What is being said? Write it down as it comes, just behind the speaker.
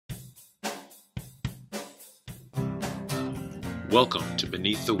Welcome to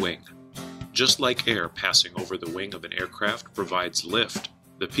Beneath the Wing. Just like air passing over the wing of an aircraft provides lift,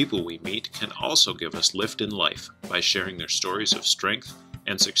 the people we meet can also give us lift in life by sharing their stories of strength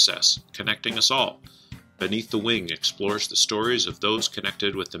and success, connecting us all. Beneath the Wing explores the stories of those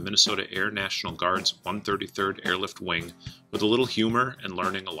connected with the Minnesota Air National Guard's 133rd Airlift Wing with a little humor and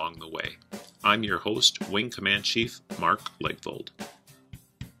learning along the way. I'm your host, Wing Command Chief Mark Legvold.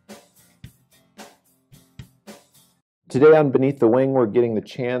 Today on Beneath the Wing, we're getting the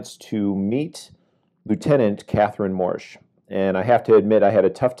chance to meet Lieutenant Katherine Morsch. And I have to admit, I had a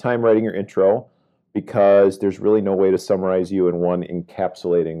tough time writing your intro because there's really no way to summarize you in one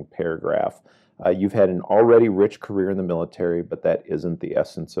encapsulating paragraph. You've had an already rich career in the military, but that isn't the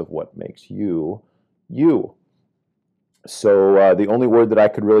essence of what makes you, you. So the only word that I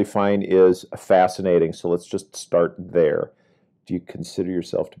could really find is fascinating. So let's just start there. Do you consider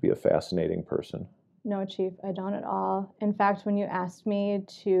yourself to be a fascinating person? No, Chief, I don't at all. In fact, when you asked me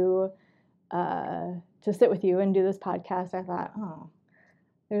to sit with you and do this podcast, I thought,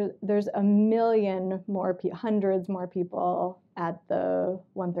 there's a million more, hundreds more people at the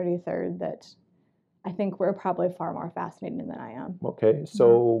 133rd that I think we're probably far more fascinating than I am. Okay,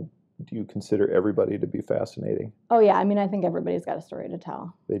 so do you consider everybody to be fascinating? Oh, yeah. I mean, I think everybody's got a story to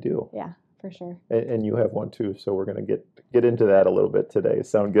tell. They do? Yeah, for sure. And you have one too, so we're going to get into that a little bit today.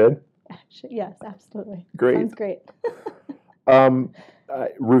 Sound good? Yes, absolutely. Great. Sounds great.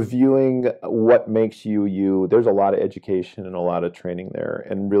 Reviewing what makes you you, there's a lot of education and a lot of training there,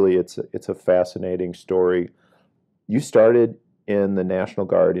 and really it's a fascinating story. You started in the National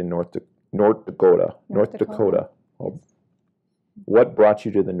Guard in North Dakota. Well, what brought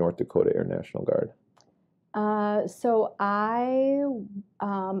you to the North Dakota Air National Guard? So I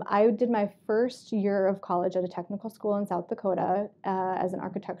did my first year of college at a technical school in South Dakota as an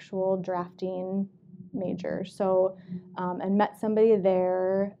architectural drafting major. So, and met somebody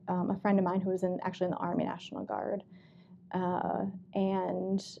there, a friend of mine who was actually in the Army National Guard,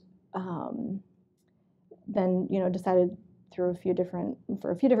 and then decided for a few different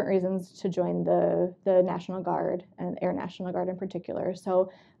reasons to join the National Guard and Air National Guard in particular.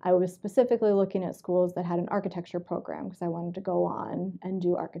 So I was specifically looking at schools that had an architecture program because I wanted to go on and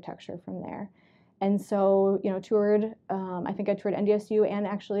do architecture from there. And so, toured, I think I toured NDSU and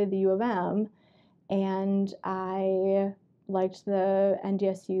actually the U of M, and I liked the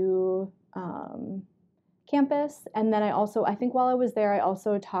NDSU campus. And then I think while I was there, I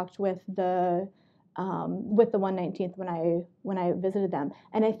also talked with the 119th when I visited them.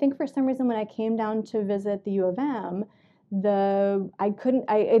 And I think for some reason when I came down to visit the U of M, I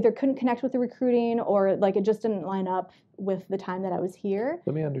either couldn't connect with the recruiting or it just didn't line up with the time that I was here.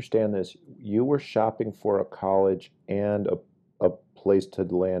 Let me understand this. You were shopping for a college and a place to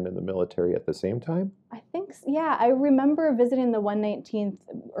land in the military at the same time? I think, yeah. I remember visiting the 119th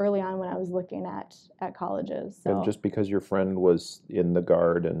early on when I was looking at colleges. So. And just because your friend was in the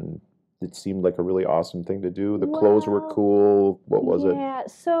Guard and it seemed like a really awesome thing to do. The clothes were cool. What was it? Yeah,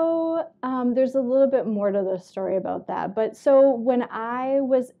 so there's a little bit more to the story about that. But so when I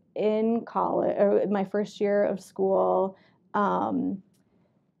was in college, or my first year of school, I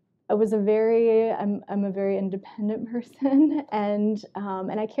was I'm a very independent person, and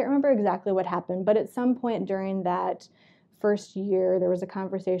I can't remember exactly what happened. But at some point during that first year, there was a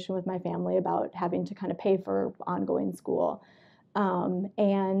conversation with my family about having to kind of pay for ongoing school.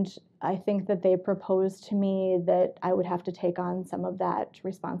 And I think that they proposed to me that I would have to take on some of that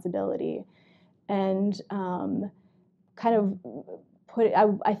responsibility, and kind of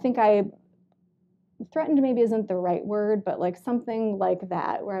I think I threatened maybe isn't the right word, but something like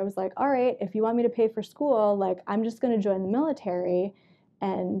that, where I was like, all right, if you want me to pay for school, I'm just going to join the military,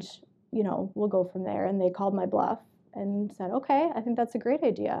 and we'll go from there. And they called my bluff and said, okay, I think that's a great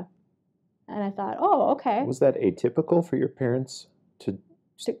idea. And I thought, oh, okay. Was that atypical for your parents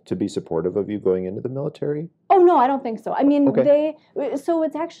to be supportive of you going into the military? Oh, no, I don't think so. I mean, okay. So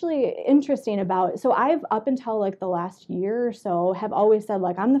it's actually interesting so I've up until the last year or so have always said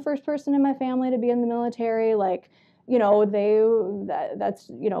I'm the first person in my family to be in the military. That's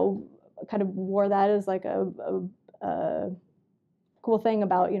kind of wore that as a cool thing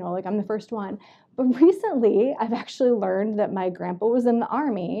about, I'm the first one. But recently I've actually learned that my grandpa was in the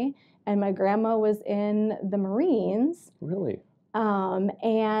Army and my grandma was in the Marines. Really? And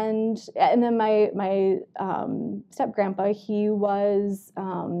then my step grandpa, he was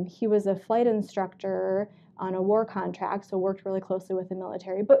a flight instructor on a war contract, so worked really closely with the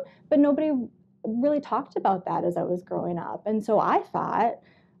military. But nobody really talked about that as I was growing up, and so I thought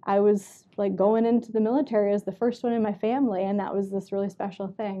I was going into the military as the first one in my family, and that was this really special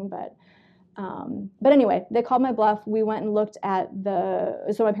thing. But But anyway, they called my bluff. We went and looked at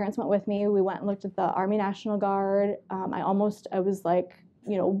so my parents went with me. We went and looked at the Army National Guard. I was like,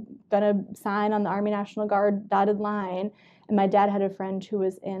 gonna sign on the Army National Guard dotted line. And my dad had a friend who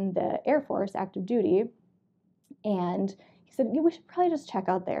was in the Air Force, active duty. And he said, we should probably just check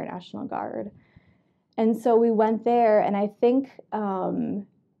out the Air National Guard. And so we went there, and I think,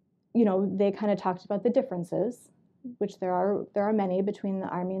 they kind of talked about the differences, which there are many between the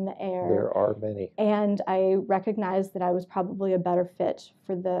Army and the Air. There are many. And I recognized that I was probably a better fit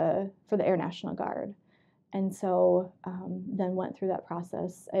for the Air National Guard. And so then went through that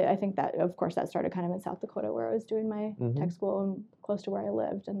process. I think that, of course, that started kind of in South Dakota, where I was doing my tech school and close to where I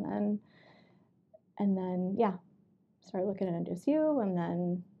lived. And then started looking at NDSU, and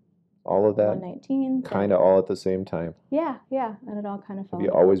then all of that 119. Kind of all at the same time. Yeah. And it all kind of fell. Have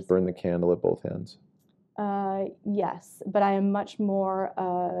you always burned the candle at both ends? Yes, but I am much more,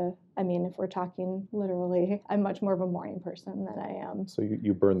 if we're talking literally, I'm much more of a morning person than I am. So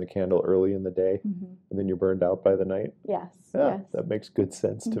you burn the candle early in the day, and then you're burned out by the night? Yes. Yes. That makes good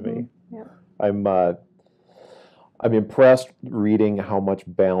sense to me. Yep. I'm impressed reading how much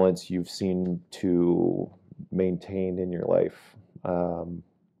balance you've seen to maintain in your life.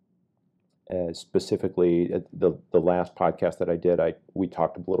 Specifically, the last podcast that I did, we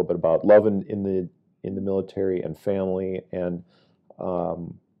talked a little bit about love in the military and family, and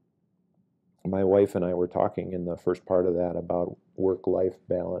my wife and I were talking in the first part of that about work-life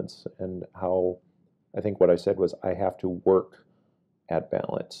balance, and how I think what I said was I have to work at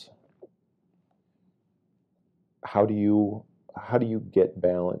balance. How do you get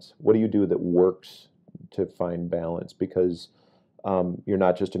balance? What do you do that works to find balance? Because you're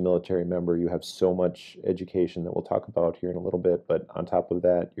not just a military member, you have so much education that we'll talk about here in a little bit, but on top of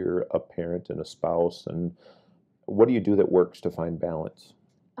that, you're a parent and a spouse. And what do you do that works to find balance?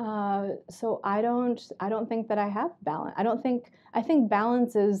 So I don't think that I have balance. I think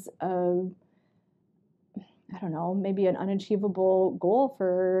balance is maybe an unachievable goal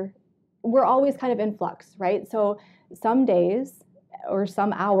we're always kind of in flux, right? So some days or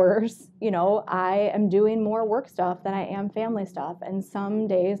some hours, I am doing more work stuff than I am family stuff. And some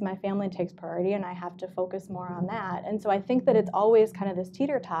days my family takes priority and I have to focus more on that. And so I think that it's always kind of this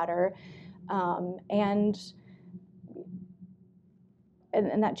teeter-totter. And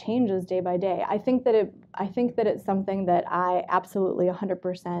that changes day by day. I think that it's something that I absolutely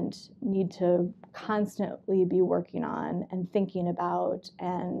 100% need to constantly be working on and thinking about,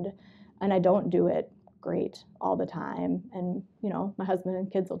 and I don't do it great all the time. And my husband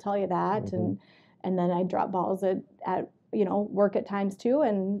and kids will tell you that. And then I drop balls at work at times too,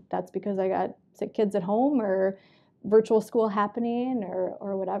 and that's because I got sick kids at home or virtual school happening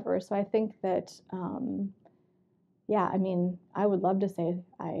or whatever. So I think that I would love to say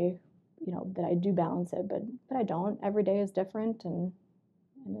that I do balance it, but I don't. Every day is different, and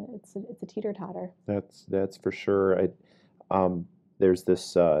it's a teeter-totter. That's for sure. There's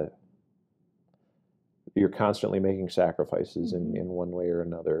this. You're constantly making sacrifices in one way or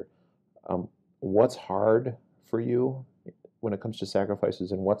another. What's hard for you when it comes to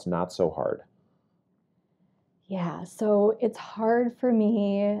sacrifices, and what's not so hard? Yeah, so it's hard for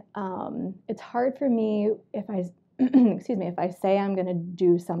me. If I if I say I'm going to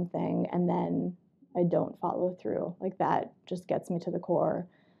do something and then I don't follow through, like that just gets me to the core.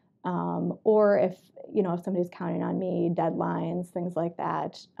 Or if somebody's counting on me, deadlines, things like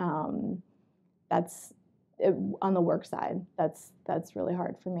that. That's on the work side. That's really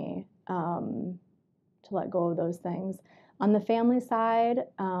hard for me to let go of those things. On the family side,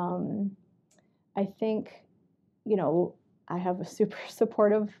 I think I have a super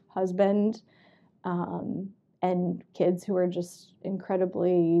supportive husband and kids who are just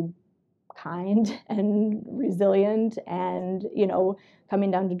incredibly kind and resilient, and coming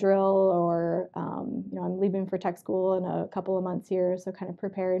down to drill, or I'm leaving for tech school in a couple of months here, so kind of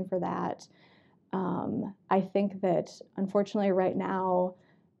preparing for that. I think that unfortunately right now,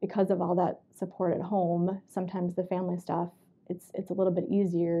 because of all that support at home, sometimes the family stuff, it's a little bit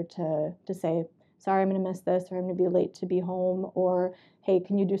easier to say, sorry, I'm going to miss this, or I'm going to be late to be home, or hey,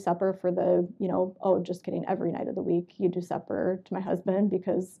 can you do supper for just kidding, every night of the week you do supper to my husband,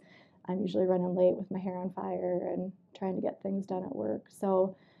 because I'm usually running late with my hair on fire and trying to get things done at work.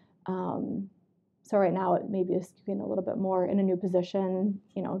 So right now it maybe is skewing a little bit more in a new position,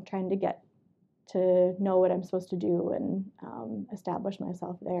 trying to get to know what I'm supposed to do and establish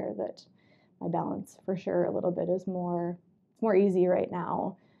myself there, that my balance for sure a little bit is more easy right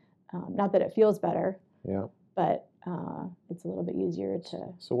now. Not that it feels better, but it's a little bit easier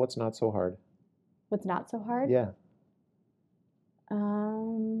to. So what's not so hard? What's not so hard? Yeah.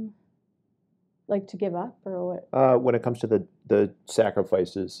 Like to give up or what? When it comes to the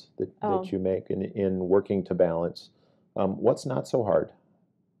sacrifices Oh. that you make in working to balance, what's not so hard?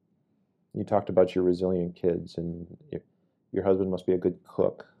 You talked about your resilient kids, and your husband must be a good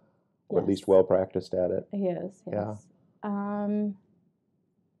cook, or at least Yes. well practiced at it. He is, Yeah. yes. I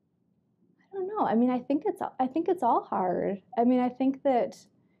don't know. I mean, I think it's all hard. I mean, I think that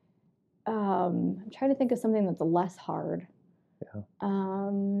I'm trying to think of something that's less hard. Yeah.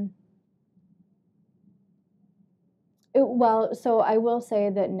 Well, so I will say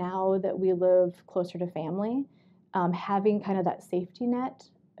that now that we live closer to family, having kind of that safety net,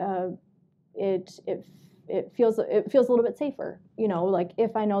 it it it feels a little bit safer. You know, like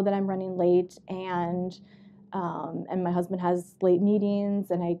if I know that I'm running late and my husband has late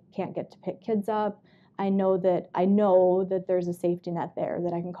meetings and I can't get to pick kids up, I know that there's a safety net there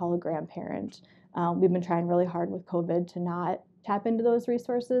that I can call a grandparent. We've been trying really hard with COVID to not tap into those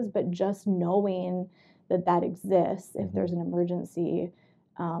resources, but just knowing that exists if there's an emergency,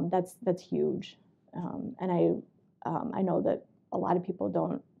 that's huge. And I know that a lot of people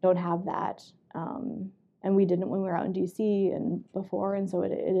don't have that. And we didn't when we were out in DC and before, and so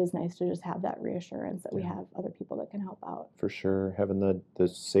it is nice to just have that reassurance that we have other people that can help out. For sure, having the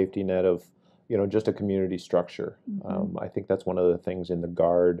safety net of, just a community structure. I think that's one of the things in the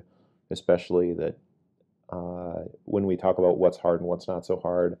Guard, especially that when we talk about what's hard and what's not so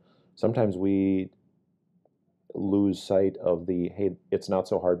hard, sometimes we lose sight of hey, it's not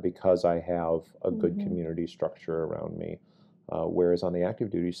so hard because I have a good community structure around me. Whereas on the active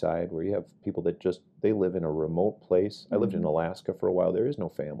duty side, where you have people that they live in a remote place. I lived in Alaska for a while. There is no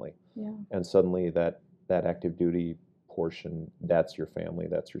family. Yeah. And suddenly that active duty portion, that's your family,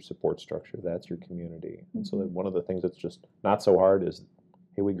 that's your support structure, that's your community. And so that one of the things that's just not so hard is,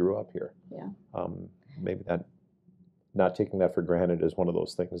 hey, we grew up here. Yeah. Maybe that, not taking that for granted is one of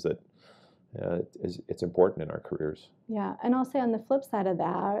those things that it's important in our careers. Yeah, and I'll say on the flip side of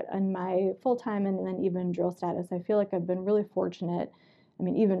that, on my full-time and then even drill status, I feel like I've been really fortunate. I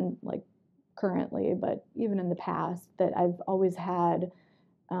mean, even like currently, but even in the past, that I've always had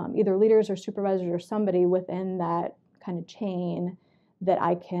either leaders or supervisors or somebody within that kind of chain that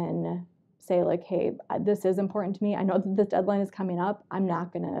I can say like, hey, this is important to me. I know that this deadline is coming up. I'm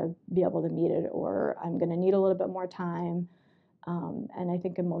not going to be able to meet it, or I'm going to need a little bit more time. And I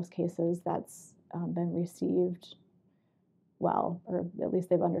think in most cases that's been received well, or at least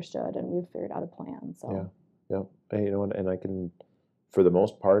they've understood, and we've figured out a plan. So yeah, and I can, for the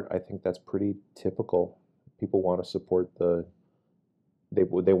most part, I think that's pretty typical. People want to support they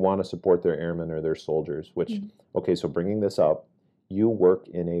want to support their airmen or their soldiers. Which okay, so bringing this up, you work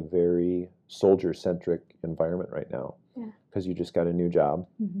in a very soldier-centric environment right now. Yeah. Because you just got a new job.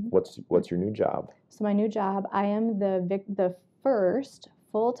 What's your new job? So my new job, I am the first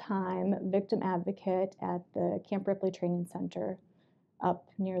full-time victim advocate at the Camp Ripley Training Center up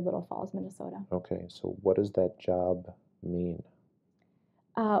near Little Falls, Minnesota. Okay, so what does that job mean?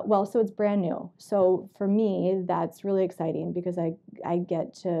 Well, so it's brand new. So for me, that's really exciting because I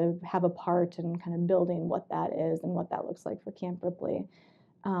get to have a part in kind of building what that is and what that looks like for Camp Ripley.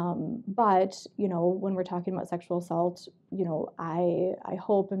 But, when we're talking about sexual assault, I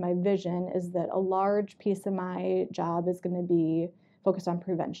hope, and my vision is that a large piece of my job is going to be focused on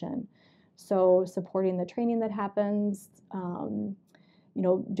prevention. So supporting the training that happens,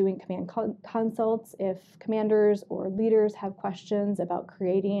 doing command consults if commanders or leaders have questions about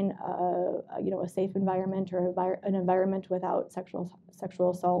creating a safe environment or an environment without sexual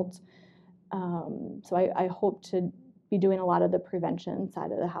assault. So I hope to be doing a lot of the prevention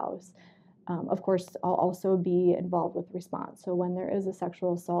side of the house. Of course, I'll also be involved with response. So when there is a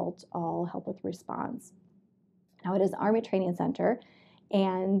sexual assault, I'll help with response. Now, it is Army Training Center,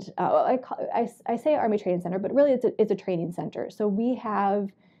 and I say Army Training Center, but really it's a training center. So we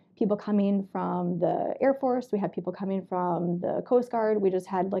have people coming from the Air Force, we have people coming from the Coast Guard. We just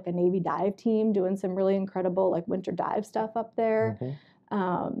had like a Navy dive team doing some really incredible like winter dive stuff up there.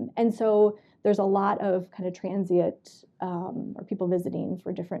 And so there's a lot of kind of transient or people visiting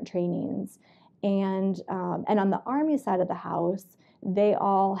for different trainings. And on the Army side of the house, they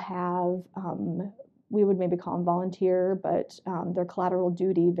all have, we would maybe call them volunteer, but they're collateral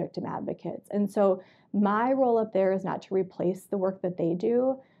duty victim advocates. And so my role up there is not to replace the work that they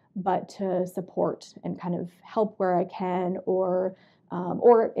do, but to support and kind of help where I can, or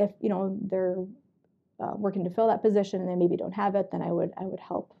if they're working to fill that position and they maybe don't have it, then I would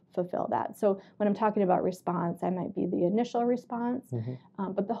help fulfill that. So when I'm talking about response, I might be the initial response,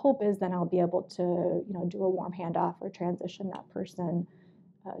 but the hope is then I'll be able to do a warm handoff or transition that person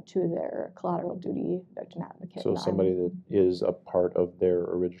to their collateral duty victim advocate. So somebody that is a part of their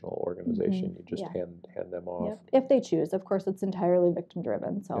original organization, Mm-hmm. you just Yeah. hand them off. Yep. If they choose. Of course, it's entirely victim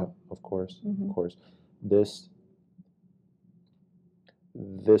driven. So. Yeah, of course, Mm-hmm. of course. This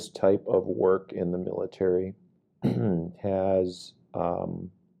type of work in the military has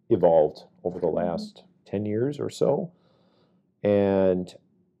evolved over the last 10 years or so, and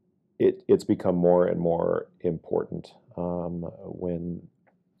it's become more and more important when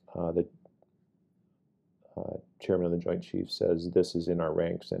the chairman of the Joint Chiefs says this is in our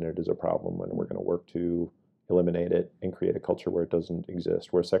ranks and it is a problem, and we're going to work to eliminate it and create a culture where it doesn't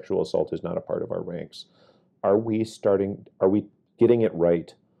exist, where sexual assault is not a part of our ranks. Are we getting it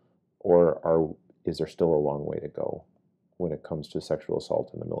right, or is there still a long way to go when it comes to sexual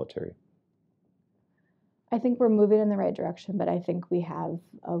assault in the military? I think we're moving in the right direction, but I think we have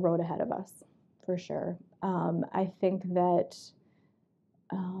a road ahead of us, for sure. I think that,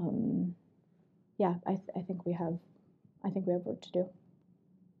 yeah, I think we have work to do.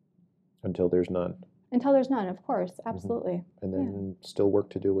 Until there's none. Until there's none, of course, absolutely. And then still work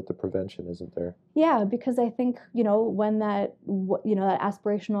to do with the prevention, isn't there? Yeah, because I think, when that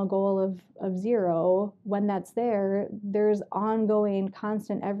aspirational goal of zero, when that's there, there's ongoing,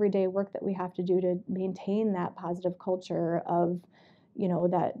 constant, everyday work that we have to do to maintain that positive culture of,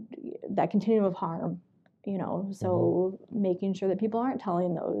 that continuum of harm, so making sure that people aren't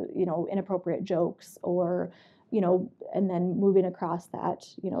telling those, inappropriate jokes or, and then moving across that,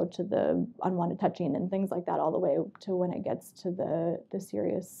 to the unwanted touching and things like that, all the way to when it gets to the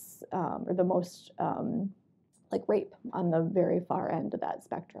serious or the most like rape on the very far end of that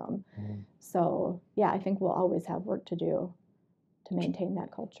spectrum. So yeah, I think we'll always have work to do to maintain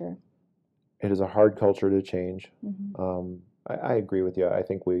that culture. It is a hard culture to change. I agree with you. I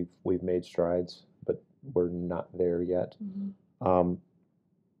think we've made strides, but we're not there yet.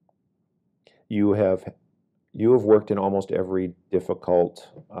 You have worked in almost every difficult,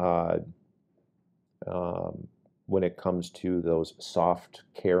 when it comes to those soft,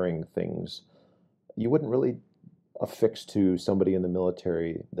 caring things. You wouldn't really affix to somebody in the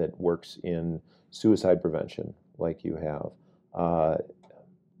military that works in suicide prevention like you have,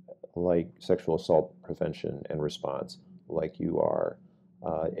 like sexual assault prevention and response like you are.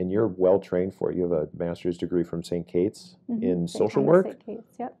 And you're well trained for it. You have a master's degree from St. Kate's in social work? St.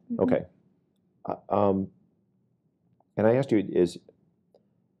 Kate's, yep. Okay. And I asked you,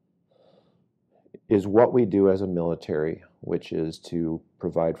 is what we do as a military, which is to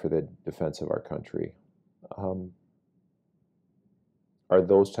provide for the defense of our country, are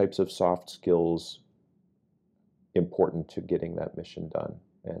those types of soft skills important to getting that mission done?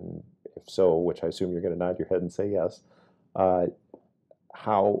 And if so, which I assume you're going to nod your head and say yes,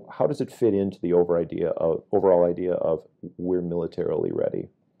 how does it fit into the overall idea of we're militarily ready?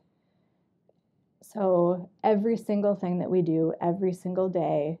 So every single thing that we do every single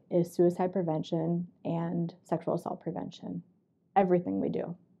day is suicide prevention and sexual assault prevention. Everything we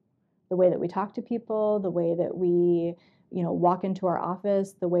do. The way that we talk to people, the way that we, walk into our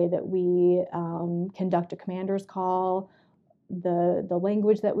office, the way that we conduct a commander's call, the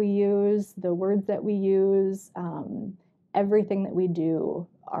language that we use, the words that we use, everything that we do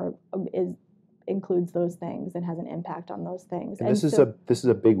includes those things and has an impact on those things. And this is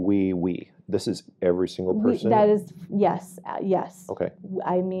a big we. This is every single person. That is yes. Okay.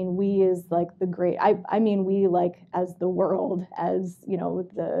 I mean, we is like the great. I mean, we like as the world, as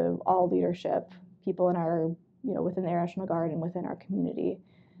the all leadership people in our within the Air National Guard and within our community.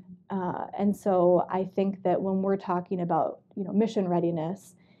 And so I think that when we're talking about mission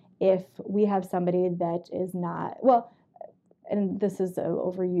readiness, if we have somebody that is not well. And this is an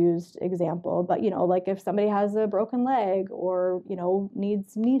overused example, but like if somebody has a broken leg or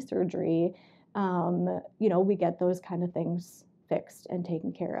needs knee surgery, we get those kind of things fixed and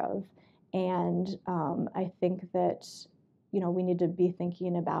taken care of. And I think that we need to be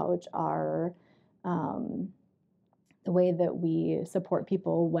thinking about our the way that we support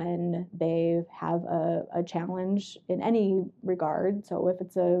people when they have a challenge in any regard. So if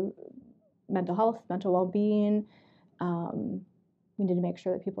it's a mental health, mental well-being. We need to make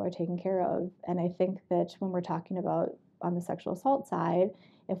sure that people are taken care of. And I think that when we're talking about on the sexual assault side,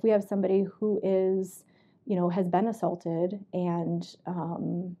 if we have somebody who is, has been assaulted and,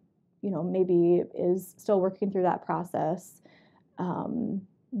 maybe is still working through that process,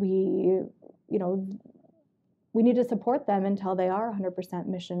 we need to support them until they are 100%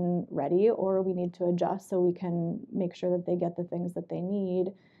 mission ready, or we need to adjust so we can make sure that they get the things that they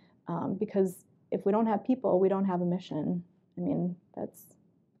need. Because if we don't have people, we don't have a mission. I mean, that's...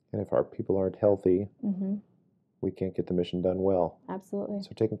 And if our people aren't healthy, we can't get the mission done well. Absolutely. So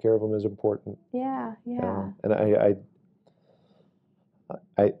taking care of them is important. Yeah, yeah. And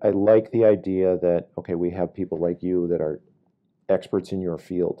I like the idea that, okay, we have people like you that are experts in your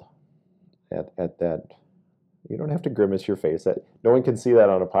field at that. You don't have to grimace your face. That no one can see that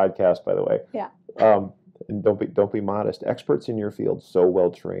on a podcast, by the way. Yeah. And don't be modest. Experts in your field, so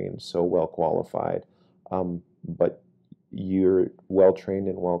well trained, so well qualified, but you're well trained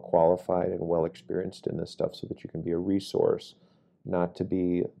and well qualified and well experienced in this stuff, so that you can be a resource, not to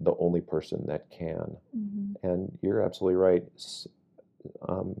be the only person that can. Mm-hmm. And you're absolutely right.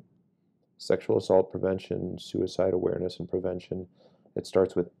 Sexual assault prevention, suicide awareness and prevention, it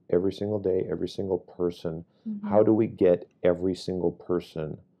starts with every single day, every single person. Mm-hmm. How do we get every single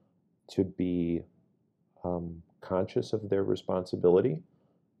person to be conscious of their responsibility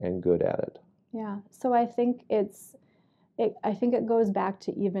and good at it? Yeah. So I think I think it goes back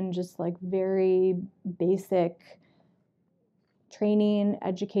to even just like very basic training,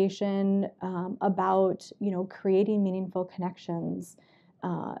 education about, creating meaningful connections.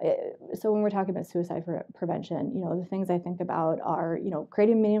 So when we're talking about suicide prevention, the things I think about are,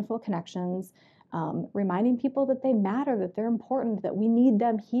 creating meaningful connections, reminding people that they matter, that they're important, that we need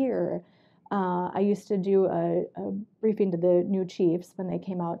them here. I used to do a briefing to the new chiefs when they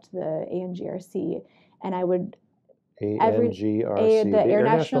came out to the ANGRC, and I would ANGRC, the Air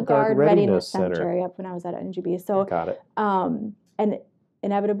National Guard Readiness Center. Center. Yep, when I was at NGB. So got it. And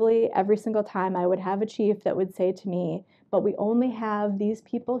inevitably, every single time I would have a chief that would say to me, "But we only have these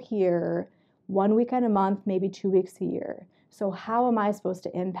people here 1 weekend a month, maybe 2 weeks a year. So how am I supposed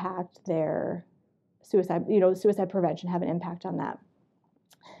to impact their suicide? Suicide prevention, have an impact on that?"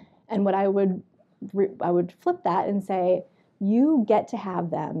 And what I would flip that and say, you get to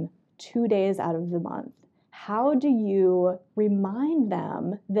have them 2 days out of the month. How do you remind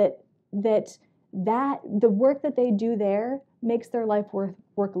them that the work that they do there makes their life worth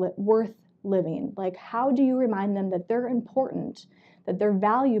living? Like, how do you remind them that they're important, that they're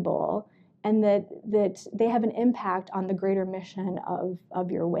valuable, and that they have an impact on the greater mission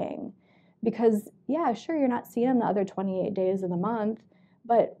of your wing? Because, yeah, sure, you're not seeing them the other 28 days of the month,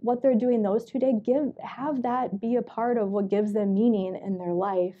 but what they're doing those 2 days, have that be a part of what gives them meaning in their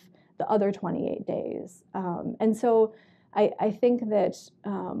life the other 28 days. And so I think that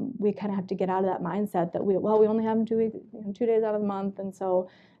we kind of have to get out of that mindset that we only have them 2 days out of the month, and so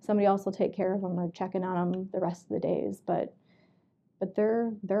somebody else will take care of them or check in on them the rest of the days. But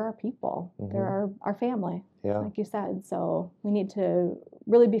they're our people. Mm-hmm. They're our family, like you said. So we need to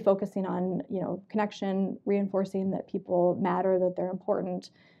really be focusing on connection, reinforcing that people matter, that they're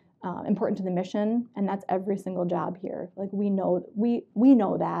important to the mission, and that's every single job here. Like we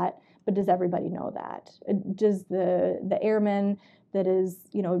know that, but does everybody know that? Does the airman that is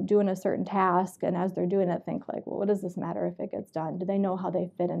doing a certain task, and as they're doing it, think like, well, what does this matter if it gets done? Do they know how they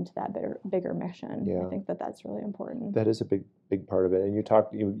fit into that bigger mission? Yeah. I think that's really important. That is a big part of it. And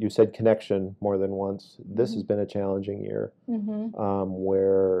you said connection more than once. This has been a challenging year,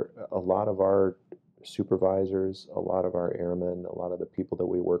 where a lot of our supervisors, a lot of our airmen, a lot of the people that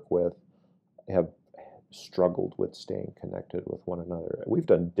we work with have struggled with staying connected with one another. We've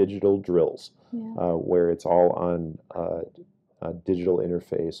done digital drills where it's all on a digital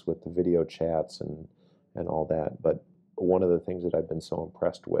interface with the video chats and all that. But one of the things that I've been so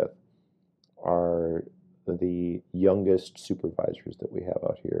impressed with are the youngest supervisors that we have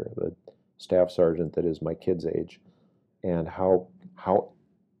out here, the staff sergeant that is my kid's age, and how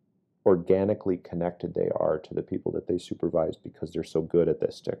organically connected they are to the people that they supervise because they're so good at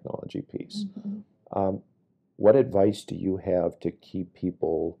this technology piece. Mm-hmm. What advice do you have to keep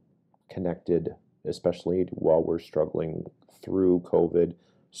people connected, especially while we're struggling through COVID,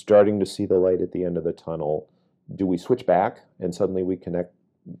 starting to see the light at the end of the tunnel? Do we switch back and suddenly we connect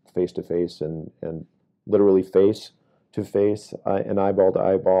face to face and literally face to face and eyeball to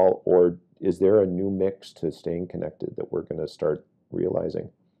eyeball, or is there a new mix to staying connected that we're going to start realizing?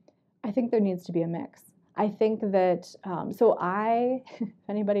 I think there needs to be a mix. I think that, if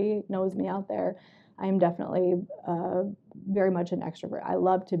anybody knows me out there, I am definitely very much an extrovert. I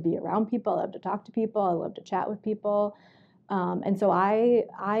love to be around people. I love to talk to people. I love to chat with people. And so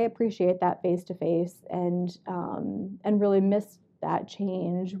I appreciate that face-to-face and really missed that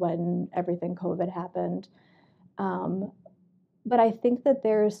change when everything COVID happened. But I think that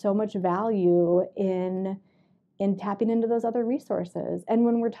there's so much value in tapping into those other resources. And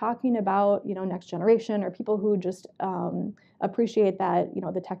when we're talking about, next generation or people who just appreciate that,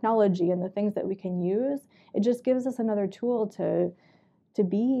 the technology and the things that we can use, it just gives us another tool to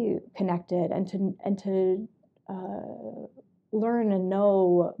be connected and to learn and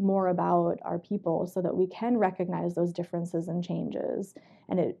know more about our people so that we can recognize those differences and changes.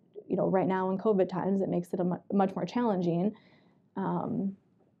 And it, right now in COVID times, it makes it much more challenging.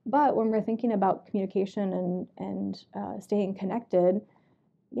 But when we're thinking about communication and staying connected,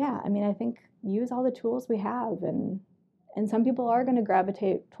 yeah, I mean, I think use all the tools we have, and some people are going to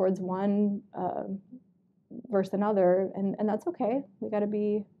gravitate towards one versus another, and that's okay. We got to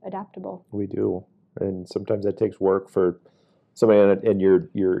be adaptable. We do, and sometimes that takes work for somebody. And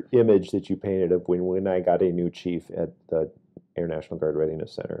your image that you painted of when I got a new chief at the Air National Guard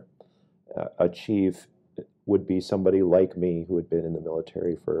Readiness Center, a chief would be somebody like me who had been in the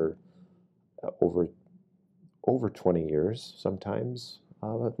military for over 20 years, sometimes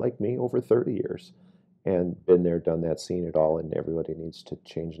like me over 30 years, and been there, done that, seen it all, and everybody needs to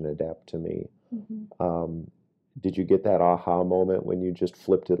change and adapt to me. Mm-hmm. Did you get that aha moment when you just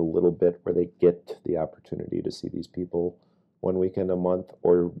flipped it a little bit where they get the opportunity to see these people one weekend a month,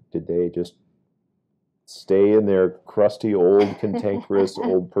 or did they just stay in their crusty, old, cantankerous,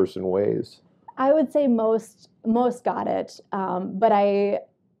 old person ways? I would say most got it, but I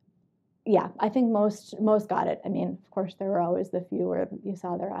think most got it. I mean, of course, there were always the few where you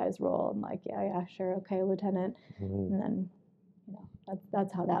saw their eyes roll and like, yeah, sure, okay, Lieutenant, mm-hmm. And then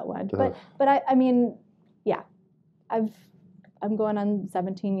that's how that went. But I mean, yeah, I'm going on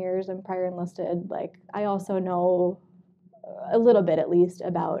 17 years. I'm prior enlisted. Like, I also know a little bit, at least,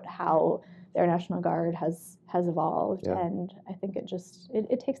 about how the Air National Guard has evolved, and I think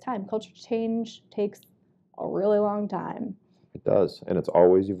it takes time. Culture change takes a really long time. It does, and it's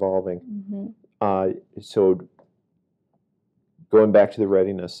always evolving. Mm-hmm. So going back to the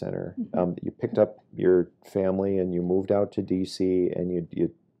Readiness Center, mm-hmm. You picked up your family and you moved out to DC, and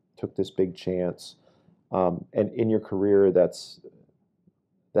you took this big chance. And in your career, that's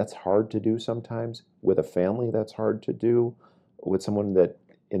hard to do sometimes. With a family, that's hard to do. With someone that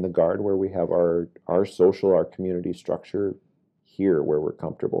in the Guard, where we have our social, our community structure here, where we're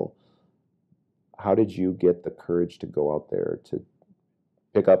comfortable. How did you get the courage to go out there, to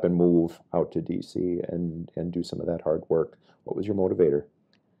pick up and move out to DC and do some of that hard work? What was your motivator?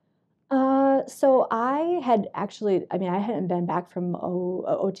 So I had actually, I hadn't been back from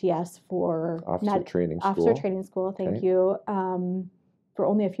OTS for Officer Training School. Thank you. For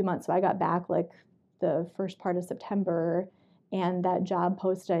only a few months. So I got back like the first part of September, and that job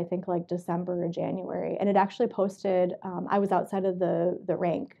posted, I think, like December or January. And it actually posted, I was outside of the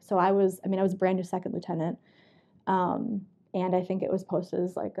rank. So I was a brand new second lieutenant. And I think it was posted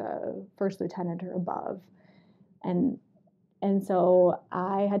as like a first lieutenant or above. And so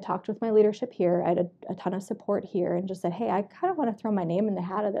I had talked with my leadership here. I had a ton of support here, and just said, hey, I kind of want to throw my name in the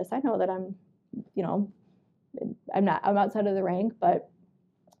hat of this. I know that I'm outside of the rank, but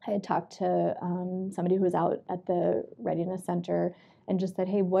I had talked to somebody who was out at the Readiness Center and just said,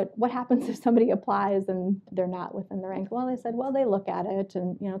 hey, what happens if somebody applies and they're not within the rank? Well, they said, well, they look at it,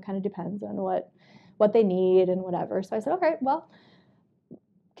 and kind of depends on what they need and whatever. So I said, okay, well,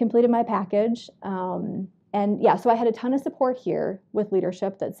 completed my package. And yeah, so I had a ton of support here with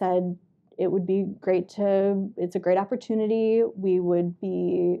leadership that said it would be it's a great opportunity. We would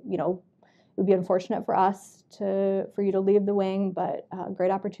be, it would be unfortunate for us for you to leave the wing, but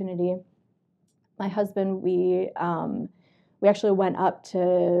great opportunity. My husband, we actually went up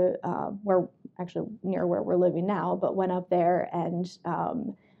to near where we're living now, but went up there and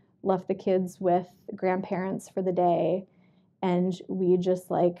left the kids with grandparents for the day, and we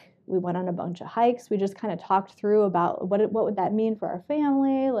went on a bunch of hikes. We just kind of talked through about what would that mean for our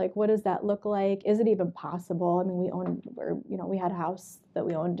family? Like, what does that look like? Is it even possible? I mean, we had a house that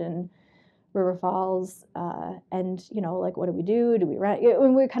we owned in River Falls, and like, what do we do? Do we rent?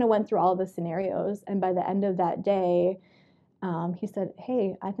 We kind of went through all the scenarios, and by the end of that day, he said,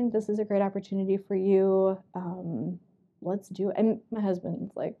 hey, I think this is a great opportunity for you. Let's do it. And my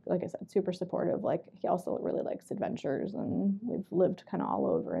husband's like I said, super supportive. Like, he also really likes adventures, and we've lived kind of all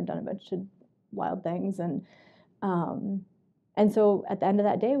over and done a bunch of wild things. And so at the end of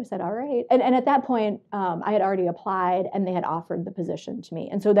that day, we said, all right. And at that point, I had already applied, and they had offered the position to me.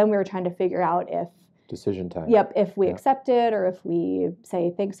 And so then we were trying to figure out if decision time. Yep, if we accept it, or if we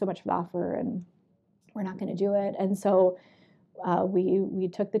say thanks so much for the offer and we're not going to do it. And so we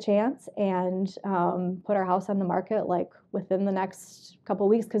took the chance and put our house on the market like within the next couple of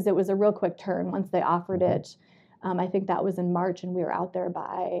weeks, because it was a real quick turn once they offered it. I think that was in March, and we were out there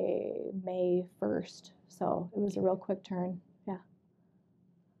by May 1st. So it was a real quick turn. Yeah.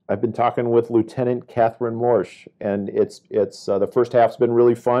 I've been talking with Lieutenant Katherine Morsch, and it's the first half's been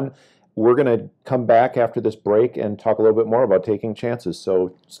really fun. We're going to come back after this break and talk a little bit more about taking chances.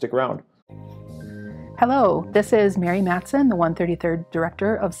 So stick around. Hello, this is Mary Matson, the 133rd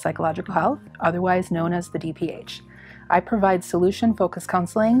Director of Psychological Health, otherwise known as the DPH. I provide solution-focused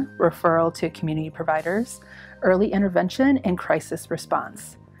counseling, referral to community providers, early intervention, and crisis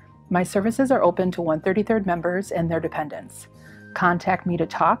response. My services are open to 133rd members and their dependents. Contact me to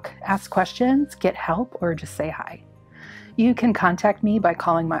talk, ask questions, get help, or just say hi. You can contact me by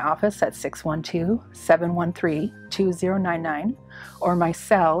calling my office at 612-713-2099 or my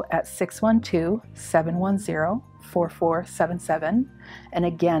cell at 612-710-4477. And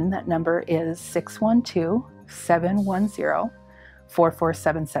again, that number is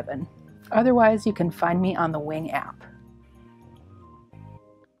 612-710-4477. Otherwise, you can find me on the Wing app.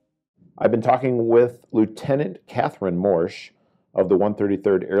 I've been talking with Lieutenant Katherine Morsch of the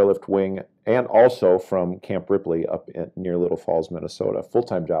 133rd Airlift Wing and also from Camp Ripley up near Little Falls, Minnesota.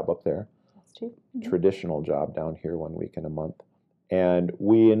 Full-time job up there. That's true. Mm-hmm. Traditional job down here 1 weekend a month. And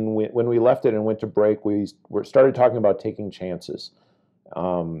when we left it and went to break, we started talking about taking chances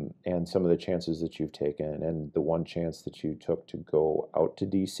and some of the chances that you've taken, and the one chance that you took to go out to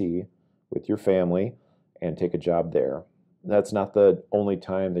D.C. with your family and take a job there. That's not the only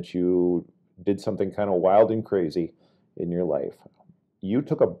time that you did something kind of wild and crazy in your life. You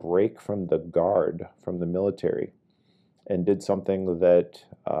took a break from the Guard, from the military, and did something that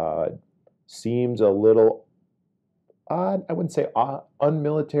seems a little odd. I wouldn't say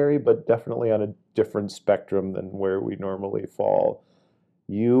unmilitary, but definitely on a different spectrum than where we normally fall.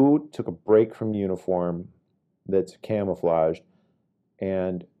 You took a break from uniform that's camouflaged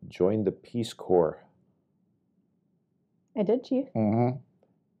and joined the Peace Corps. I did, Chief. Mm-hmm.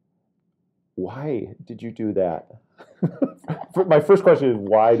 Why did you do that? My first question is,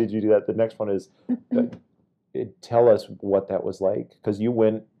 why did you do that? The next one is, tell us what that was like, because you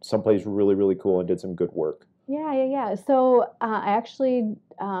went someplace really, really cool and did some good work. Yeah. So I actually,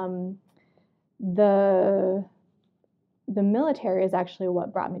 the military is actually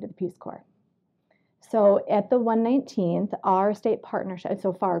what brought me to the Peace Corps. So at the 119th, our state partnership,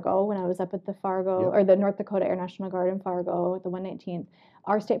 so Fargo, when I was up at the Fargo, Yep. or the North Dakota Air National Guard in Fargo at the 119th,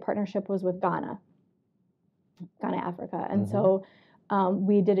 our state partnership was with Ghana, Africa. And so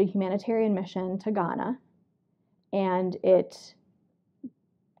we did a humanitarian mission to Ghana, and it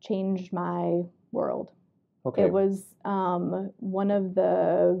changed my world. Okay. It was one of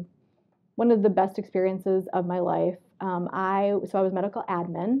the best experiences of my life. I was medical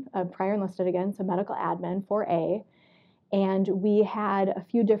admin, prior enlisted again, so medical admin 4A, and we had a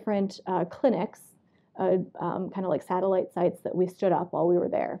few different clinics, kind of like satellite sites that we stood up while we were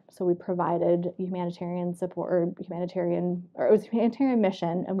there. So we provided humanitarian support, it was a humanitarian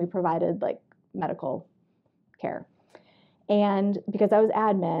mission, and we provided like medical care. And because I was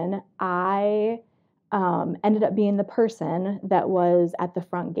admin, I ended up being the person that was at the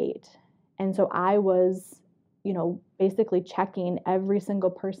front gate. And so I was, basically checking every single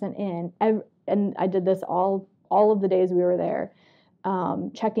person in, and I did this all of the days we were there,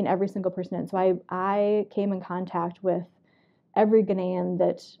 checking every single person in. So I came in contact with every Ghanaian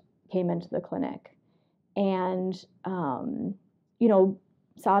that came into the clinic, and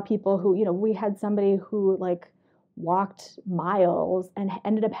saw people who, we had somebody who like walked miles and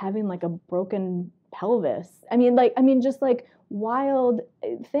ended up having like a broken pelvis. Just like wild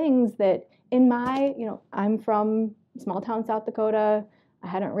things that in my, I'm from small town South Dakota. I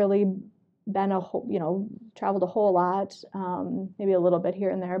hadn't really been traveled a whole lot, maybe a little bit here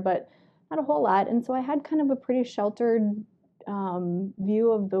and there, but not a whole lot. And so I had kind of a pretty sheltered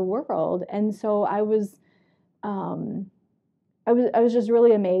view of the world. And so I was just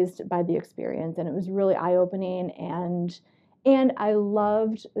really amazed by the experience, and it was really eye-opening, and I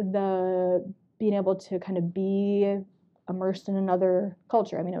loved being able to kind of be immersed in another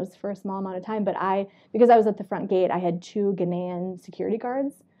culture. It was for a small amount of time, but because I was at the front gate, I had 2 Ghanaian security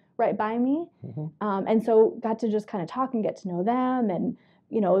guards right by me. Mm-hmm. And so got to just kind of talk and get to know them, and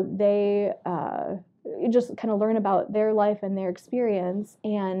they just kind of learn about their life and their experience.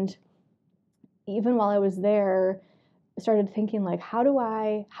 And even while I was there, I started thinking like, how do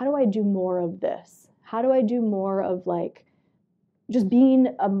I do more of this? How do I do more of like just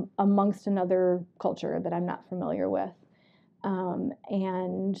being amongst another culture that I'm not familiar with?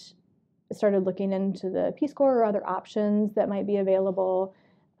 And started looking into the Peace Corps or other options that might be available.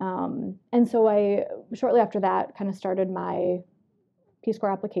 And so I, shortly after that, kind of started my Peace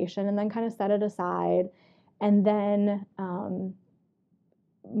Corps application and then kind of set it aside. And then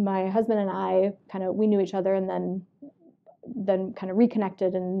my husband and I we knew each other, and then kind of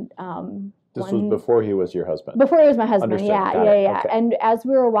reconnected. And this was before he was your husband? Before he was my husband. Understood. Yeah. Okay. And as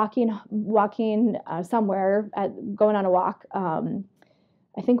we were walking somewhere, going on a walk,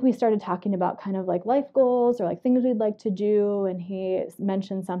 I think we started talking about kind of like life goals or like things we'd like to do. And he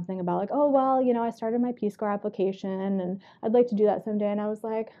mentioned something about like, oh, well, I started my Peace Corps application and I'd like to do that someday. And I was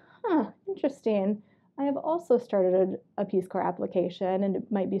like, interesting. I have also started a Peace Corps application and it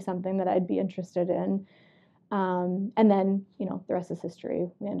might be something that I'd be interested in. And then, the rest is history.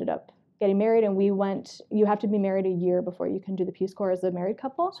 We ended up getting married and you have to be married a year before you can do the Peace Corps as a married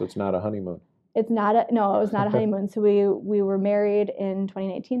couple. So it's not a honeymoon. No, it was not a honeymoon. So we were married in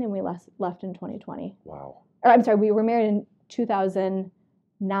 2019 and we left in 2020. Wow. Or I'm sorry, we were married in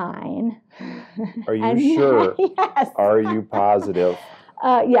 2009. Are you sure? Yes. Are you positive?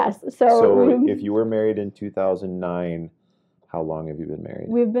 Yes. So if you were married in 2009, how long have you been married?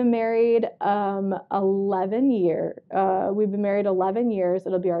 We've been married 11 years. We've been married 11 years.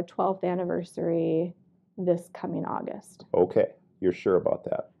 It'll be our 12th anniversary this coming August. Okay. You're sure about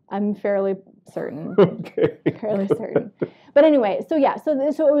that? I'm fairly certain. Okay. Fairly certain. But anyway, so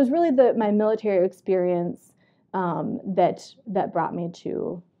it was really my military experience that brought me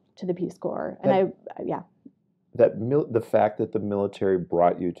to the Peace Corps. And the fact that the military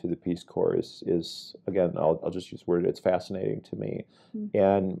brought you to the Peace Corps is again, I'll just use the word, it's fascinating to me. Mm-hmm.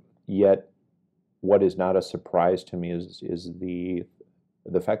 And yet what is not a surprise to me is the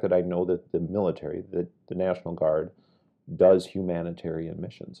fact that I know that the military, the National Guard, does humanitarian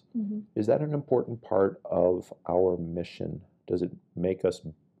missions. Mm-hmm. Is that an important part of our mission? Does it make us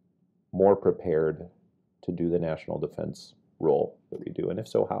more prepared to do the national defense role that we do? And if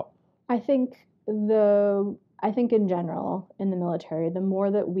so, how? I think in general in the military, the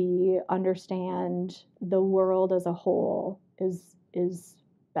more that we understand the world as a whole is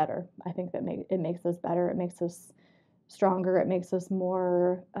better. I think that it makes us better. It makes us stronger. It makes us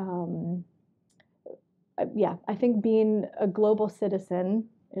more. I think being a global citizen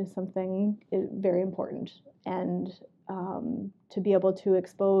is very important, and to be able to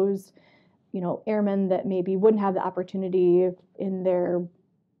expose, airmen that maybe wouldn't have the opportunity in their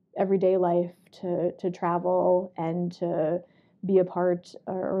everyday life to travel and to be a part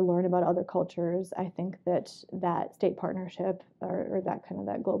or learn about other cultures. I think that state partnership or that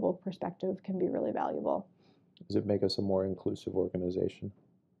global perspective can be really valuable. Does it make us a more inclusive organization?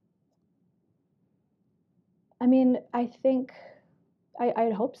 I mean, I think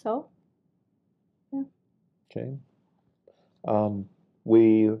I'd hope so. Yeah. Okay.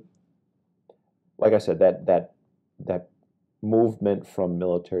 We, like I said, that movement from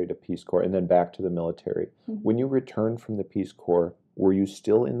military to Peace Corps and then back to the military. Mm-hmm. When you returned from the Peace Corps, were you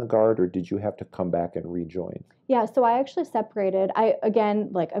still in the Guard or did you have to come back and rejoin? Yeah, so I actually separated.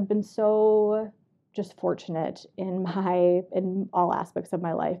 I've been so just fortunate in all aspects of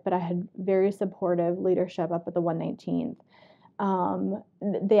my life, but I had very supportive leadership up at the 119th.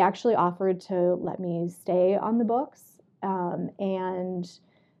 They actually offered to let me stay on the books and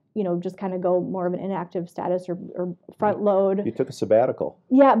just kind of go more of an inactive status or front load. You took a sabbatical.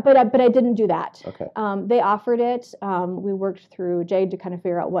 Yeah, but I didn't do that. Okay. They offered it. We worked through Jade to kind of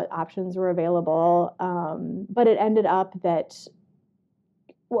figure out what options were available. But it ended up that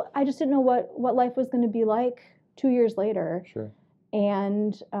I just didn't know what life was going to be like 2 years later. Sure.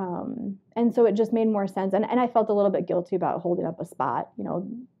 And so it just made more sense. And I felt a little bit guilty about holding up a spot.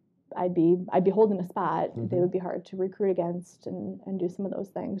 I'd be holding a spot. Mm-hmm. They would be hard to recruit against and do some of those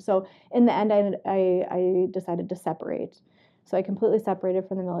things. So in the end, I decided to separate. So I completely separated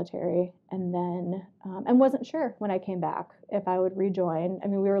from the military, and then and wasn't sure when I came back if I would rejoin. I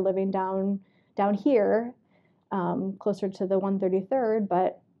mean, we were living down here, closer to the 133rd,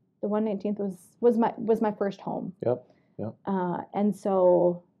 but the 119th was my first home. Yep. And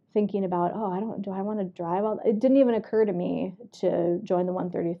so thinking about, do I want to drive all? It didn't even occur to me to join the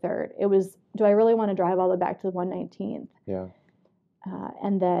 133rd. It was, do I really want to drive all the way back to the 119th? Yeah.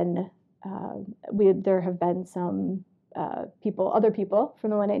 And then there have been some other people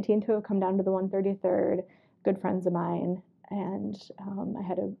from the 119th who have come down to the 133rd, good friends of mine, and I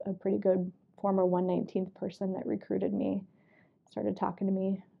had a pretty good former 119th person that recruited me, started talking to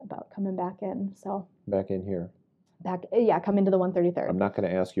me about coming back in. So back in here. Come into the 133rd. I'm not going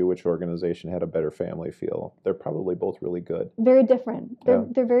to ask you which organization had a better family feel. They're probably both really good. Very different. They're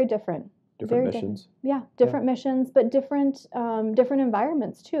very different. Different missions. Different missions, but different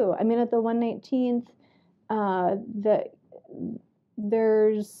environments too. I mean, at the 119th,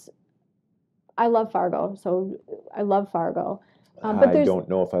 I love Fargo, so I love Fargo. But I don't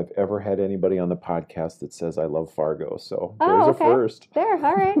know if I've ever had anybody on the podcast that says I love Fargo, so there's a first. There,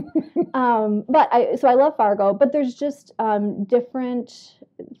 all right. So I love Fargo, but there's just different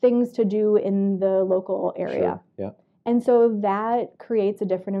things to do in the local area. Sure. Yeah. And so that creates a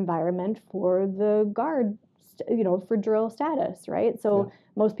different environment for the Guard for drill status, right? So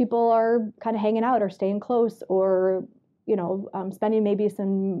most people are kind of hanging out or staying close or, spending maybe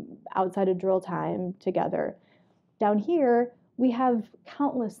some outside of drill time together. Down here, we have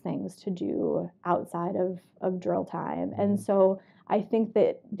countless things to do outside of drill time. And so I think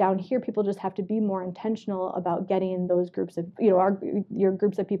that down here, people just have to be more intentional about getting those groups of, your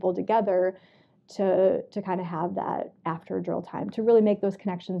groups of people together to kind of have that after drill time, to really make those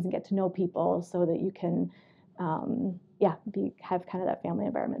connections and get to know people so that you can, have kind of that family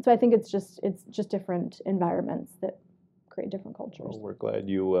environment. So I think it's just different environments that create different cultures. Well, we're glad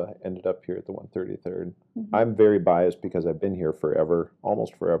you ended up here at the 133rd. I'm very biased because I've been here forever,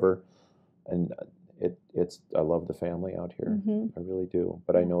 almost forever, and I love the family out here. I really do.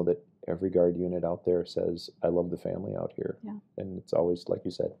 But I know that every guard unit out there says, I love the family out here. Yeah. And it's always, like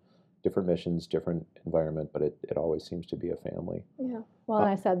you said, different missions, different environment, but it always seems to be a family. Yeah. Well, and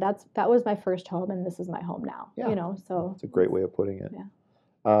I said that was my first home, and this is my home now. Yeah. So it's a great way of putting it. Yeah.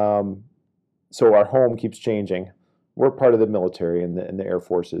 So our home keeps changing. We're part of the military, and the Air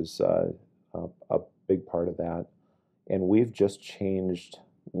Force is a big part of that. And we've just changed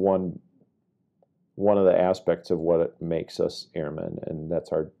one of the aspects of what it makes us airmen, and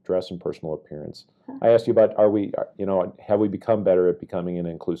that's our dress and personal appearance. I asked you about, have we become better at becoming an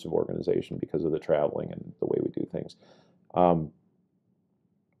inclusive organization because of the traveling and the way we do things?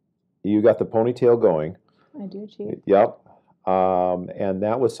 You got the ponytail going. I do, Chief. Yep. And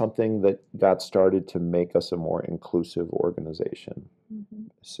that was something that got started to make us a more inclusive organization.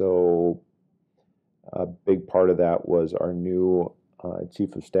 So a big part of that was our new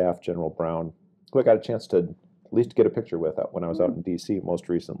Chief of Staff, General Brown, who I got a chance to at least get a picture with when I was out in D.C. most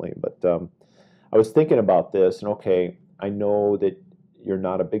recently. But I was thinking about this, and okay, I know that you're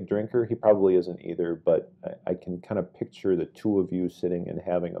not a big drinker. He probably isn't either, but I can kind of picture the two of you sitting and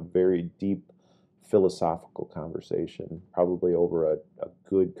having a very deep philosophical conversation, probably over a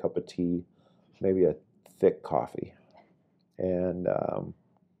good cup of tea, maybe a thick coffee. And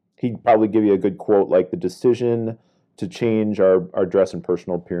he'd probably give you a good quote like, the decision to change our dress and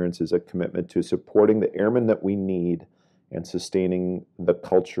personal appearance is a commitment to supporting the airmen that we need and sustaining the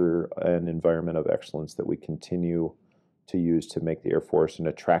culture and environment of excellence that we continue to use to make the Air Force an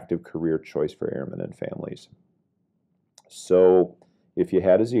attractive career choice for airmen and families. So if you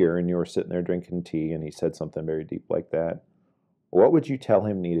had his ear and you were sitting there drinking tea and he said something very deep like that, what would you tell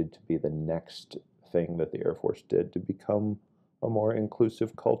him needed to be the next thing that the Air Force did to become a more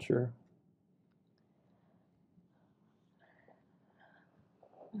inclusive culture?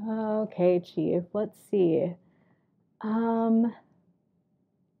 Okay, Chief, let's see.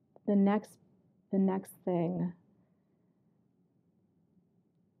 The next thing.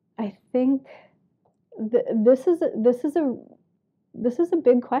 I think this is a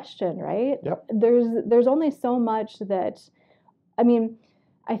big question, right? Yep. There's only so much that,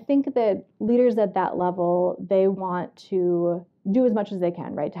 I think that leaders at that level, they want to do as much as they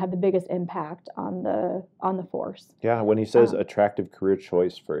can, right, to have the biggest impact on the force. Yeah, when he says attractive career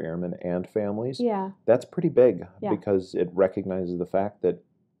choice for airmen and families, that's pretty big because it recognizes the fact that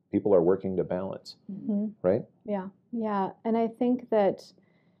people are working to balance, right? Yeah, and I think that,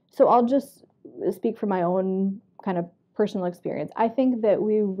 so I'll just speak from my own kind of personal experience. I think that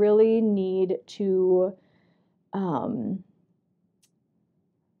we really need to, I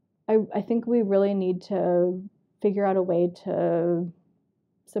think we really need to figure out a way to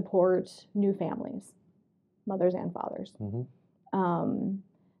support new families, mothers and fathers.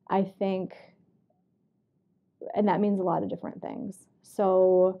 I think, and that means a lot of different things.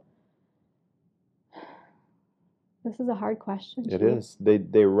 So this is a hard question. It is.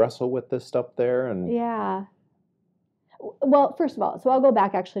 They wrestle with this stuff there, and yeah. Well, first of all, so I'll go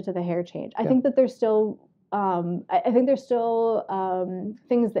back actually to the hair change. I think that there's still, I think there's still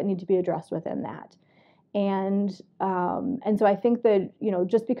things that need to be addressed within that, and so I think that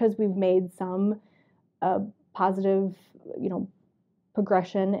just because we've made some positive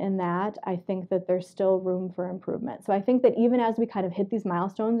progression in that, I think that there's still room for improvement. So I think that even as we kind of hit these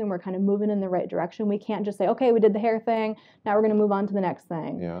milestones and we're kind of moving in the right direction, we can't just say, okay, we did the hair thing, now we're going to move on to the next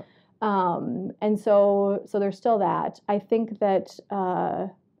thing. Yeah. And so there's still that. I think that, I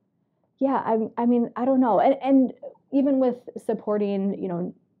don't know. And even with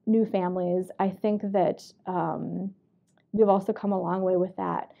supporting, new families, I think that we've also come a long way with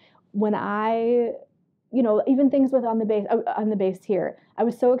that. When even things with on the base here, I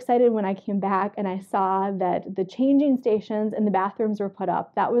was so excited when I came back and I saw that the changing stations and the bathrooms were put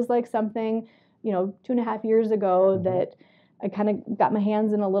up. That was like something, 2.5 years ago that I kind of got my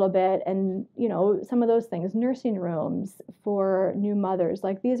hands in a little bit, and some of those things, nursing rooms for new mothers,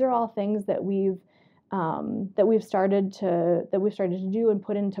 like these are all things that we've that we've started to do and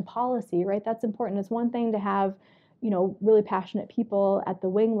put into policy, right? That's important. It's one thing to have, really passionate people at the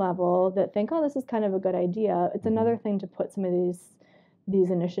wing level that think, oh, this is kind of a good idea. It's another thing to put some of these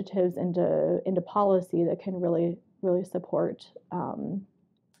initiatives into policy that can really, really support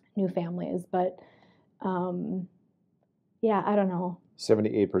new families. But yeah, I don't know.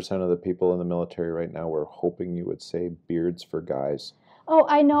 78% of the people in the military right now were hoping you would say beards for guys. Oh,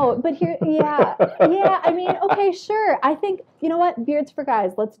 I know, but here, yeah. I mean, okay, sure. I think, you know what, beards for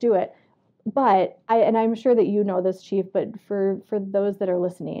guys, let's do it. But I'm sure that you know this, Chief, but for those that are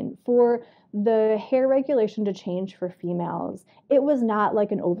listening, for the hair regulation to change for females, it was not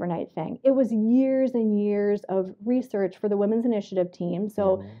like an overnight thing. It was years and years of research for the Women's Initiative team.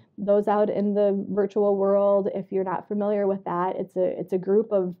 So those out in the virtual world, if you're not familiar with that, it's a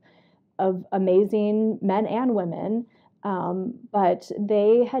group of amazing men and women. But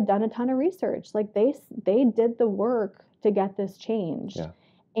they had done a ton of research. Like they did the work to get this changed. Yeah.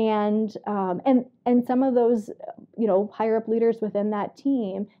 And some of those, higher up leaders within that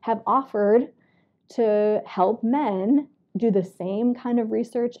team have offered to help men do the same kind of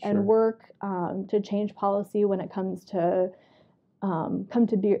research and work to change policy when it comes to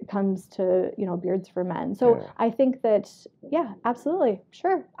beards for men. So I think that, yeah, absolutely,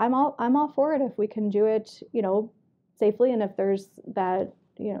 sure, I'm all for it if we can do it, safely, and if there's that,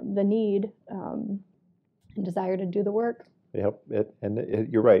 the need and desire to do the work. Yep,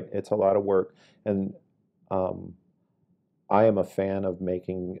 you're right. It's a lot of work, and I am a fan of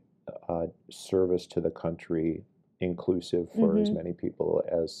making service to the country inclusive for as many people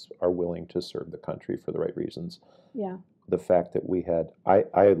as are willing to serve the country for the right reasons. Yeah. The fact that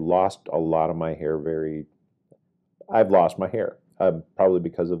I lost a lot of my hair I've lost my hair, probably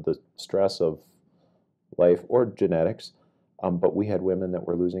because of the stress of life or genetics. But we had women that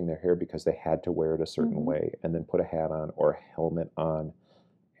were losing their hair because they had to wear it a certain way and then put a hat on or a helmet on.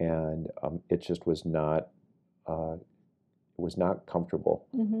 And it just was not comfortable.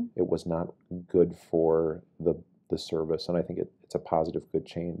 It was not good for the service. And I think it's a positive, good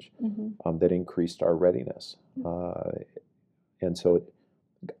change that increased our readiness. And so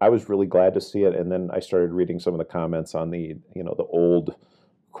I was really glad to see it. And then I started reading some of the comments on the old,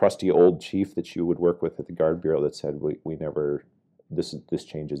 crusty old chief that you would work with at the Guard Bureau that said we never, this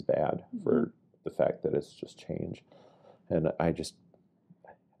change is bad for the fact that it's just change. And I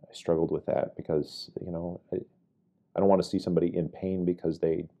struggled with that because I don't want to see somebody in pain because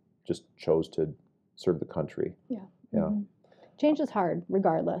they just chose to serve the country. Change is hard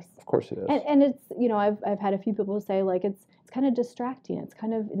regardless. Of course it is. And it's, I've had a few people say, like, it's kind of distracting. It's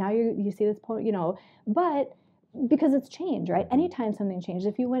kind of, now you see this point, but because it's change, right? Anytime something changes,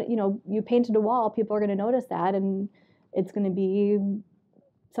 if you went, you painted a wall, people are going to notice that, and it's going to be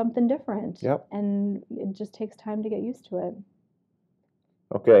something different. Yep. And it just takes time to get used to it.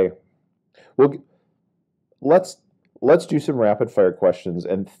 Okay. Well, let's do some rapid fire questions.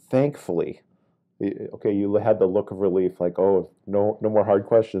 And thankfully, okay, you had the look of relief, like, oh, no more hard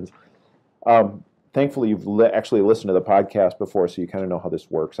questions. Thankfully, you've actually listened to the podcast before, so you kind of know how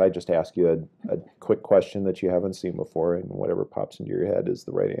this works. I just ask you a quick question that you haven't seen before, and whatever pops into your head is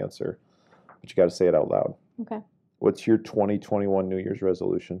the right answer. But you got to say it out loud. Okay. What's your 2021 New Year's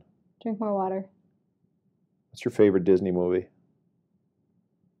resolution? Drink more water. What's your favorite Disney movie?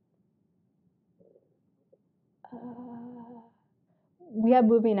 We have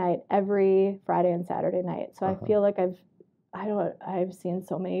movie night every Friday and Saturday night, so I feel like I've seen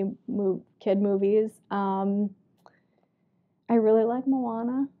so many kid movies. I really like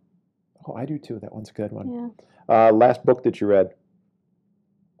Moana. Oh, I do too. That one's a good one. Yeah. Last book that you read?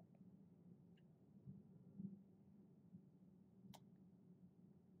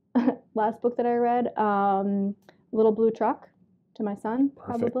 Last book that I read, Little Blue Truck, to my son,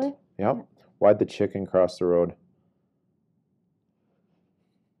 probably. Perfect. Yep. Yeah. Why'd the chicken cross the road?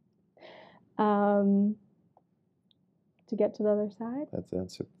 To get to the other side.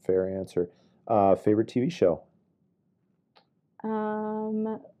 That's a fair answer. Favorite TV show?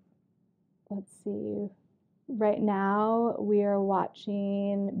 Let's see. Right now, we are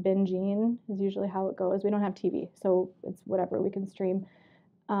binging is usually how it goes. We don't have TV, so it's whatever we can stream.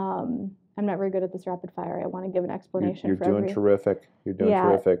 I'm not very good at this rapid fire. I want to give an explanation. You're doing terrific. You're doing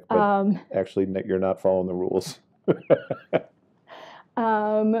terrific. But actually, you're not following the rules.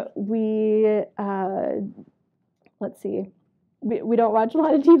 Let's see. We don't watch a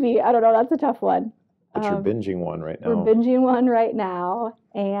lot of TV. I don't know. That's a tough one. But you're binging one right now. We're binging one right now,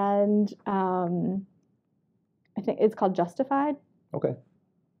 and I think it's called Justified. Okay.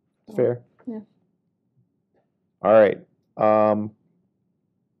 Fair. Yeah. All right.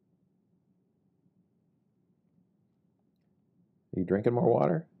 You drinking more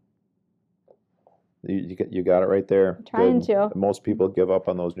water? You got it right there. I'm trying Good. to. Most people give up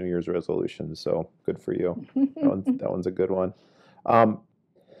on those New Year's resolutions, so good for you. That one's a good one.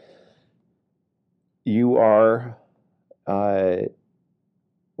 You are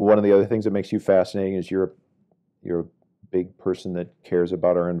one of the other things that makes you fascinating is you're a big person that cares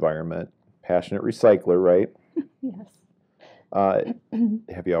about our environment, passionate recycler, right? Yes.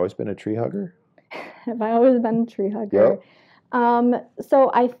 Have you always been a tree hugger? Have I always been a tree hugger? Yep.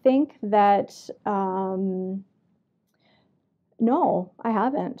 So I think that no, I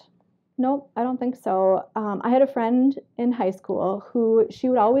haven't. Nope, I don't think so. I had a friend in high school who she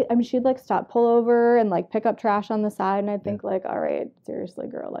would always, I mean, she'd like stop, pull over and like pick up trash on the side. And I'd think like, all right, seriously,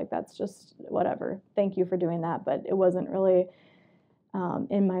 girl, like that's just whatever. Thank you for doing that. But it wasn't really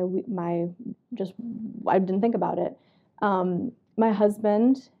in my just, I didn't think about it. My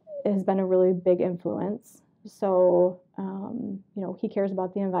husband has been a really big influence. So, he cares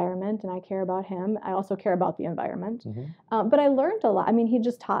about the environment and I care about him. I also care about the environment. But I learned a lot. I mean, he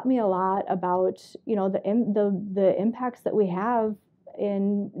just taught me a lot about, the impacts that we have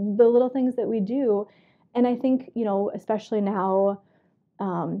in the little things that we do. And I think, especially now,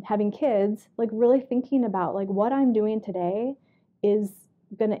 having kids, like really thinking about like what I'm doing today is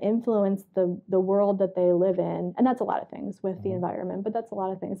going to influence the world that they live in. And that's a lot of things with the environment, but that's a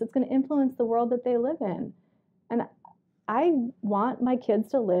lot of things. It's going to influence the world that they live in. And I want my kids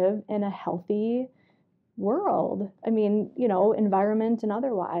to live in a healthy world. I mean, environment and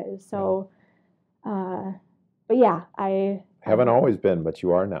otherwise. So, but yeah, I haven't always been, but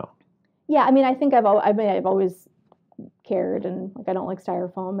you are now. Yeah, I mean, I think I've always cared, and like I don't like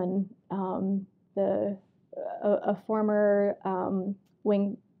styrofoam. And a former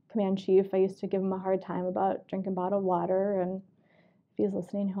wing command chief, I used to give him a hard time about drinking bottled water, and if he's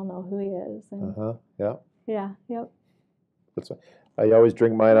listening, he'll know who he is. And yeah. Yeah. Yep. That's why I always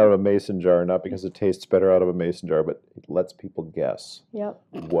drink mine out of a mason jar, not because it tastes better out of a mason jar, but it lets people guess. Yep.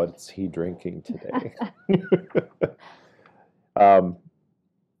 What's he drinking today?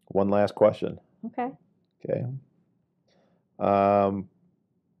 One last question. Okay.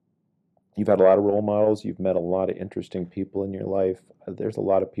 You've had a lot of role models. You've met a lot of interesting people in your life. There's a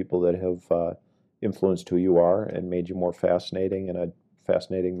lot of people that have influenced who you are and made you more fascinating and a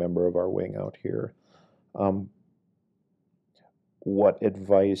fascinating member of our wing out here. What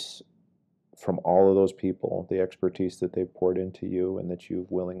advice from all of those people, the expertise that they've poured into you and that you've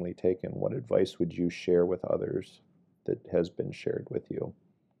willingly taken, what advice would you share with others that has been shared with you?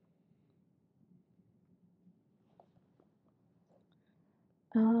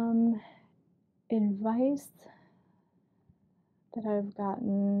 Advice that I've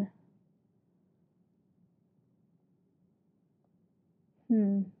gotten.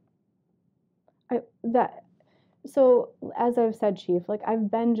 So as I've said, Chief, like I've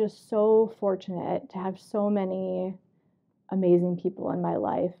been just so fortunate to have so many amazing people in my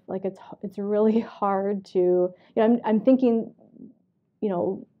life. Like it's really hard to, I'm thinking,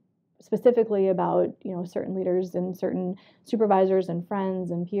 specifically about, certain leaders and certain supervisors and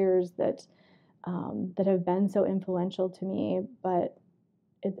friends and peers that have been so influential to me, but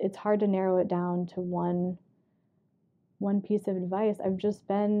it's hard to narrow it down to one piece of advice.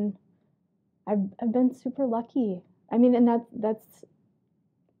 I've been super lucky. I mean, and that's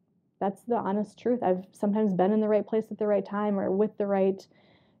the honest truth. I've sometimes been in the right place at the right time, or with the right,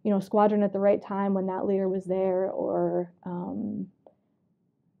 squadron at the right time when that leader was there, or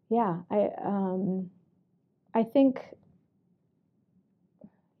I think,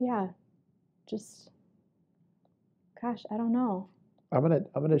 just, gosh, I don't know. I'm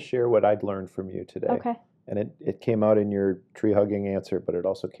gonna share what I'd learned from you today. Okay. And it came out in your tree hugging answer, but it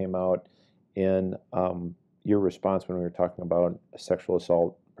also came out in your response when we were talking about sexual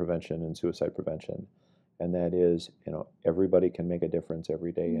assault prevention and suicide prevention. And that is, everybody can make a difference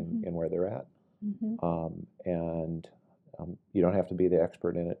every day in where they're at. And you don't have to be the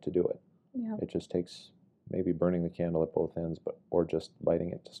expert in it to do it. Yeah. It just takes maybe burning the candle at both ends, or just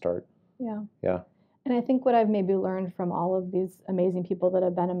lighting it to start. Yeah. Yeah. And I think what I've maybe learned from all of these amazing people that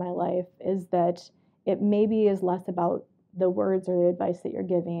have been in my life is that it maybe is less about the words or the advice that you're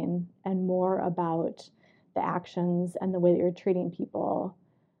giving and more about the actions and the way that you're treating people.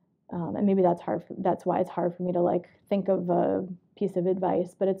 And maybe that's hard. That's why it's hard for me to like think of a piece of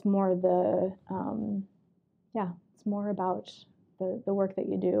advice, but it's more it's more about the work that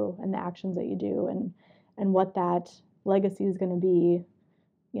you do and the actions that you do and what that legacy is going to be,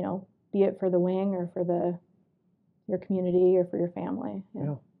 be it for the wing or for your community or for your family.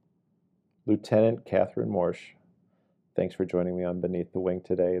 Yeah. Lieutenant Katherine Morsch, thanks for joining me on Beneath the Wing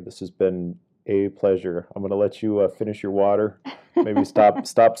today. This has been A pleasure. I'm going to let you finish your water. Maybe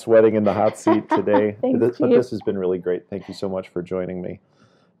stop sweating in the hot seat today. Thanks, But this has been really great. Thank you so much for joining me.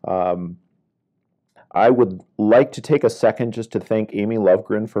 I would like to take a second just to thank Amy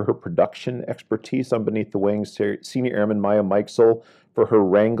Lovegren for her production expertise on Beneath the Wings, Senior Airman Maya Meixel for her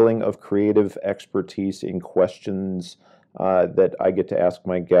wrangling of creative expertise in questions that I get to ask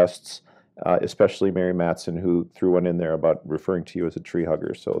my guests, especially Mary Matson, who threw one in there about referring to you as a tree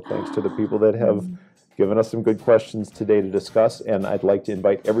hugger. So thanks to the people that have given us some good questions today to discuss, and I'd like to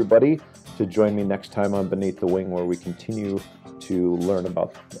invite everybody to join me next time on Beneath the Wing, where we continue to learn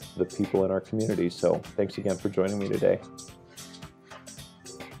about the people in our community. So thanks again for joining me today.